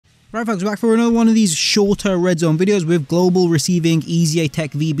Right folks, back for another one of these shorter red zone videos with global receiving Eza Teq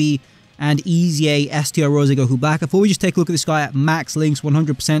VB and Eza STR Rose Goku Black. I thought we just take a look at this guy at max links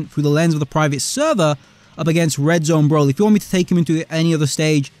 100% through the lens of the private server up against Red Zone Broly. If you want me to take him into any other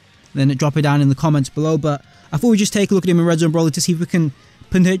stage, then drop it down in the comments below. But I thought we'd just take a look at him in Red Zone Broly to see if we can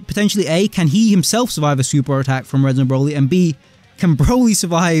potentially A, can he himself survive a super attack from Red Zone Broly, and B, can Broly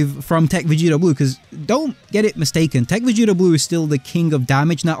survive from Teq Vegito Blue? Because don't get it mistaken, Teq Vegito Blue is still the king of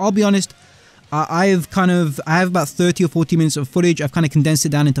damage. Now, I'll be honest, I have about 30 or 40 minutes of footage. I've kind of condensed it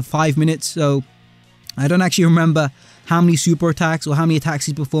down into 5 minutes, so I don't actually remember how many super attacks or how many attacks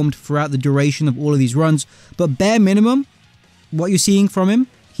he's performed throughout the duration of all of these runs. But bare minimum, what you're seeing from him,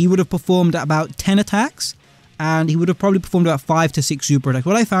 he would have performed about 10 attacks, and he would have probably performed about 5 to 6 super attacks.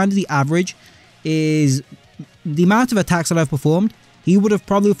 What I found is the average is the amount of attacks that I've performed, he would have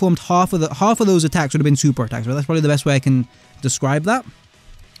probably performed half of those attacks would have been super attacks. Right? That's probably the best way I can describe that.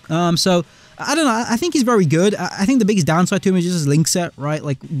 So I don't know. I think he's very good. I think the biggest downside to him is just his link set, right?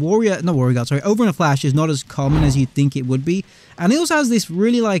 Like Over in a Flash is not as common as you'd think it would be, and he also has this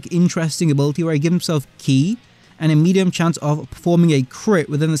really like interesting ability where he gives himself Ki and a medium chance of performing a crit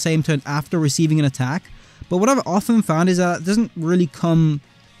within the same turn after receiving an attack. But what I've often found is that it doesn't really come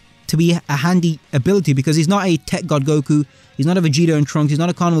to be a handy ability because he's not a Tech God Goku, he's not a Vegito and Trunks, he's not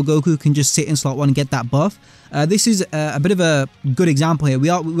a Carnival Goku who can just sit in slot 1 and get that buff. This is a bit of a good example here.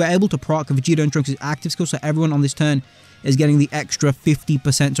 We're able to proc Vegito and Trunks' active skill, so everyone on this turn is getting the extra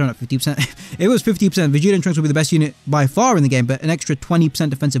 50%, sorry not 50%, it was 50%, Vegito and Trunks will be the best unit by far in the game, but an extra 20%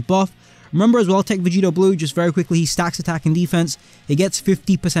 defensive buff. Remember as well, Teq Vegito Blue, just very quickly, he stacks attack and defense, he gets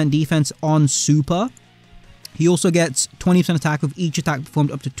 50% defense on super. He also gets 20% attack with each attack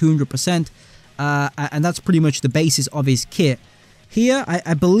performed up to 200%, and that's pretty much the basis of his kit. Here,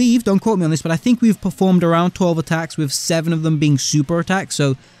 I believe, don't quote me on this, but I think we've performed around 12 attacks with 7 of them being super attacks,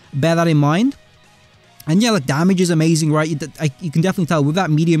 so bear that in mind. And yeah, like damage is amazing, right? You can definitely tell with that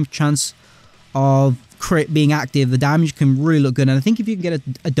medium chance of crit being active, the damage can really look good, and I think if you can get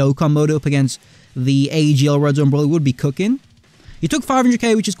a Dokkan mode up against the AGL Red Zone Broly, would be cooking. He took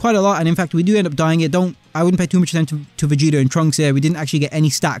 500k, which is quite a lot, and in fact, we do end up dying here. I wouldn't pay too much attention to Vegito and Trunks here. We didn't actually get any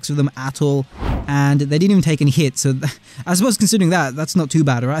stacks with them at all, and they didn't even take any hits. So I suppose considering that, that's not too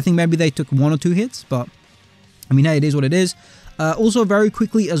bad, right? I think maybe they took 1 or 2 hits, but I mean, hey, it is what it is. Also, very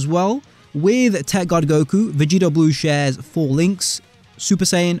quickly as well, with Tech God Goku, Vegito Blue shares 4 links: Super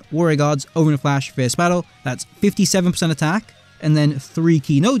Saiyan, Warrior Gods, Over in a Flash, Fierce Battle. That's 57% attack, and then 3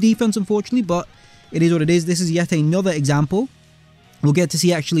 Ki. No defense, unfortunately, but it is what it is. This is yet another example. We'll get to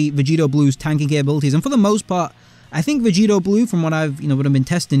see actually Vegito Blue's tanking capabilities, and for the most part, I think Vegito Blue, from what I've been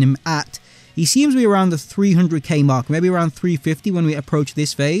testing him at, he seems to be around the 300k mark, maybe around 350 when we approach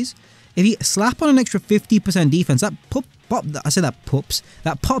this phase. If you slap on an extra 50% defense, that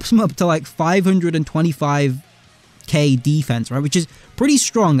pops him up to like 525k defense, right? Which is pretty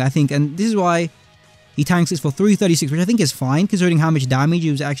strong, I think, and this is why he tanks this for 336, which I think is fine considering how much damage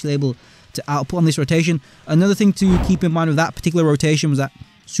he was actually able to output on this rotation. Another thing to keep in mind with that particular rotation was that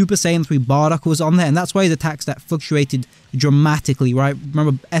Super Saiyan 3 Bardock was on there, and that's why his attacks that fluctuated dramatically, right?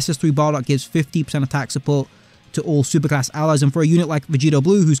 Remember, SS3 Bardock gives 50% attack support to all superclass allies, and for a unit like Vegito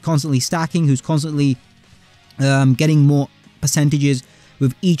Blue, who's constantly stacking, who's constantly getting more percentages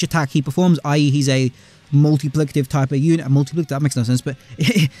with each attack he performs, i.e. he's a multiplicative type of unit. That makes no sense, but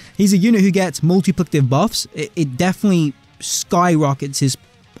he's a unit who gets multiplicative buffs. It definitely skyrockets his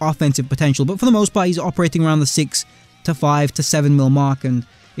offensive potential, but for the most part, he's operating around the 6 to 5 to 7 mil mark, and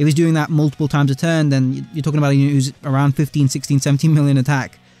if he's doing that multiple times a turn, then you're talking about a unit who's around 15, 16, 17 million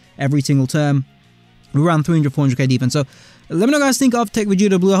attack every single turn, around 300, 400k defense. So let me know what you guys think of Teq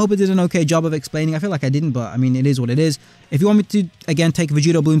Vegito Blue. I hope I did an okay job of explaining. I feel like I didn't, but I mean, it is what it is. If you want me to, again, take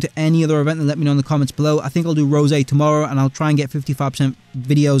Vegito Blue into any other event, then let me know in the comments below. I think I'll do Rose tomorrow, and I'll try and get 55%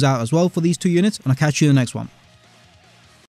 videos out as well for these 2 units, and I'll catch you in the next one.